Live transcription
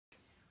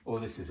Oh,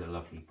 this is a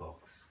lovely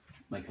box.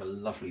 Make a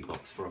lovely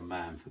box for a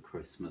man for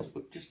Christmas,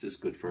 but just as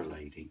good for a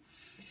lady.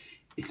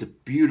 It's a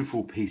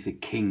beautiful piece of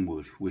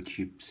kingwood, which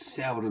you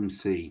seldom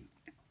see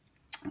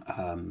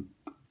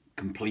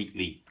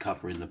completely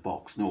covering the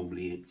box.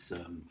 Normally it's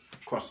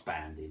cross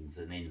bandings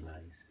and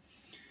inlays.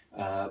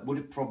 Would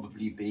have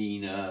probably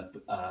been a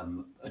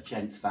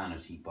gent's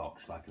vanity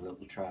box, like a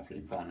little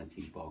travelling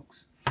vanity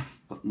box.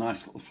 Got a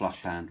nice little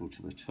flush handle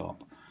to the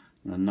top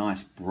and a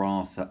nice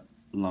brass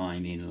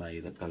line inlay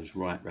that goes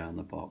right round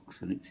the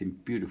box, and it's in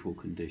beautiful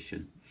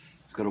condition.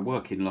 It's got a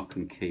working lock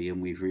and key,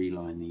 and we've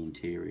relined the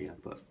interior,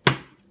 but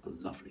a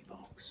lovely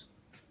box.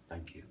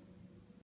 Thank you.